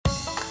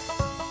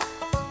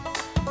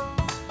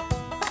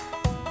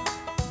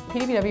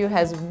PDPW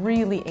has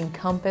really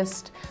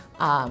encompassed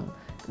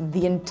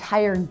the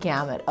entire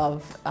gamut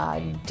of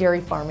dairy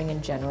farming in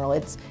general.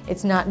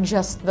 It's not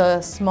just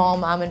the small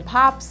mom and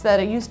pops that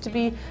it used to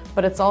be,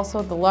 but it's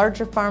also the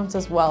larger farms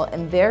as well.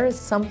 And there is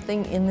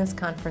something in this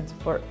conference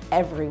for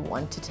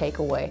everyone to take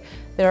away.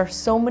 There are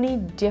so many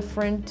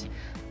different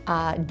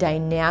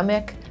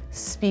dynamic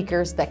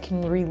speakers that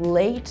can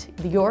relate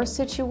your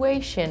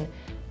situation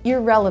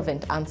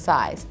irrelevant on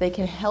size. They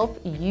can help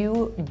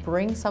you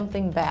bring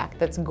something back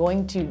that's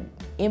going to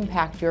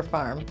impact your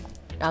farm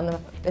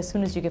as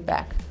soon as you get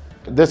back.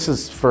 This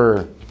is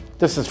for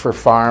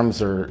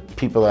farms or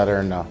people that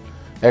are in the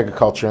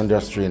agriculture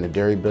industry and the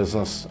dairy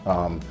business.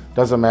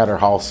 Doesn't matter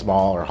how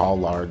small or how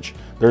large,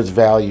 there's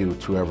value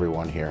to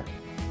everyone here.